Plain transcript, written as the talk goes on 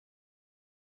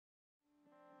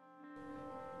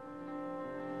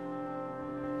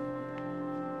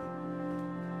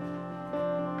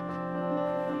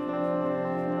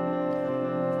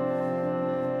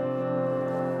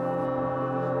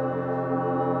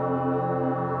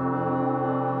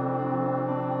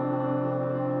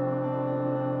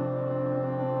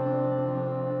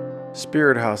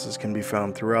Spirit houses can be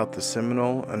found throughout the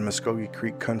Seminole and Muskogee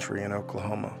Creek country in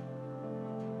Oklahoma.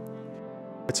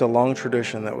 It's a long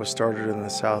tradition that was started in the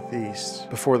southeast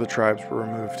before the tribes were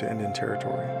removed to Indian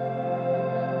Territory.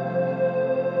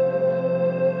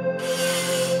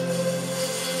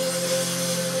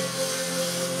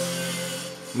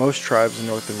 Most tribes in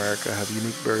North America have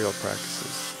unique burial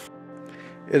practices.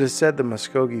 It is said the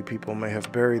Muskogee people may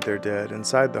have buried their dead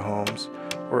inside the homes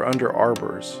or under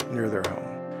arbors near their home.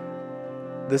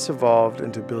 This evolved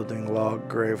into building log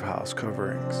grave house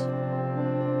coverings.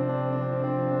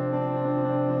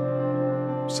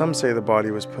 Some say the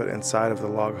body was put inside of the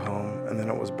log home and then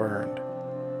it was burned.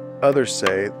 Others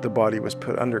say the body was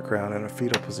put underground in a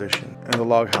fetal position and the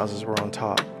log houses were on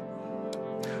top.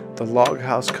 The log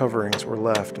house coverings were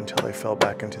left until they fell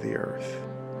back into the earth.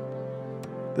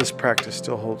 This practice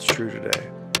still holds true today.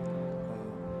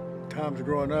 Times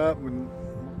growing up, when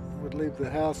we'd leave the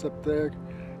house up there,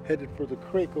 headed for the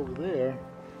creek over there,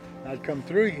 I'd come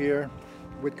through here,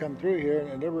 we'd come through here,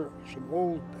 and there were some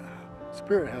old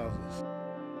spirit houses.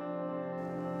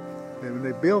 And when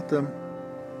they built them,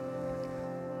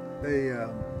 they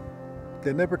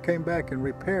never came back and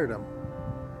repaired them.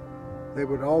 They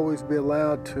would always be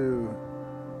allowed to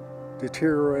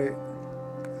deteriorate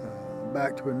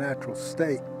back to a natural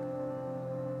state.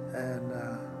 And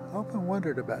I often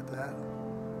wondered about that.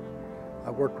 I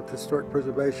worked with historic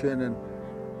preservation and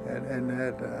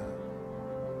had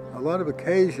a lot of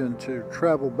occasion to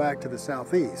travel back to the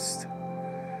southeast.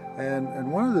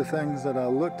 And one of the things that I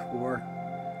looked for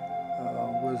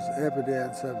was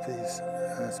evidence of these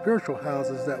spiritual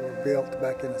houses that were built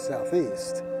back in the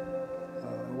southeast.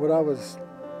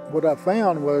 What I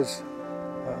found was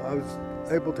I was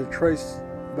able to trace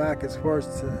back as far as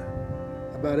to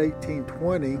about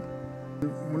 1820.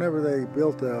 Whenever they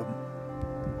built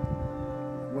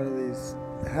one of these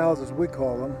houses, we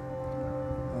call them,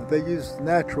 they used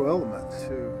natural elements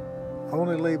to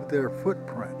only leave their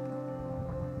footprint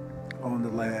on the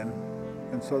land,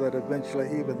 and so that eventually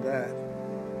even that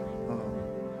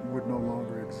would no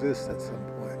longer exist at some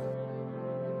point.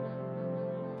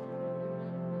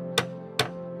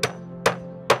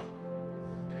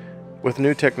 With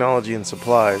new technology and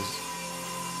supplies,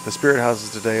 the spirit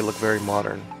houses today look very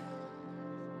modern,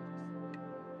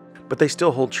 but they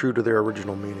still hold true to their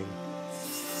original meaning.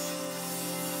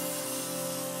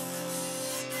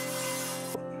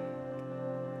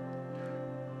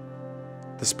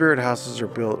 The spirit houses are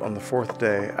built on the 4th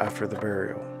day after the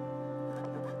burial,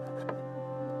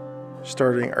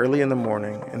 starting early in the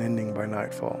morning and ending by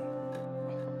nightfall.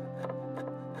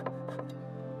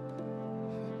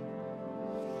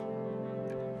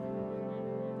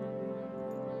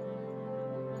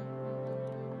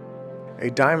 A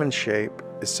diamond shape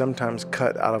is sometimes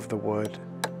cut out of the wood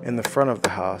in the front of the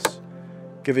house,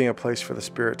 giving a place for the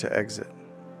spirit to exit.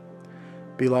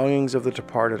 Belongings of the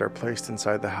departed are placed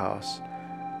inside the house.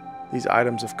 These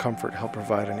items of comfort help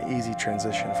provide an easy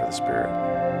transition for the spirit.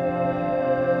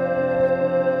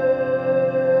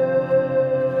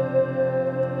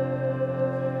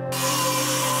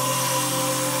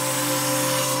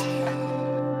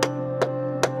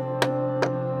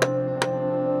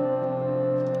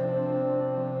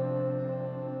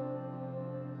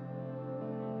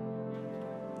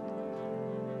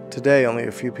 Today, only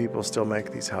a few people still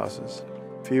make these houses.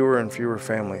 Fewer and fewer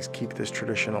families keep this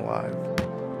tradition alive.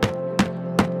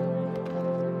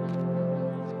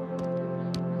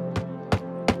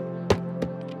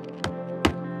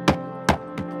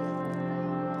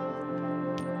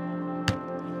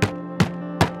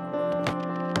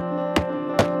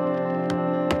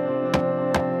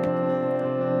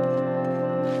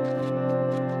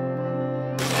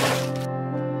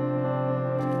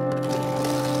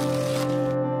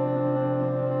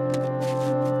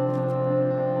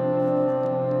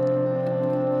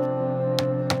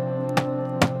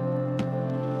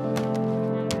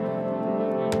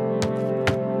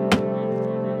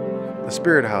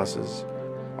 Spirit houses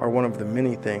are one of the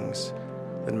many things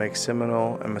that make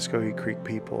Seminole and Muskogee Creek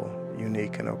people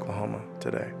unique in Oklahoma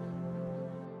today.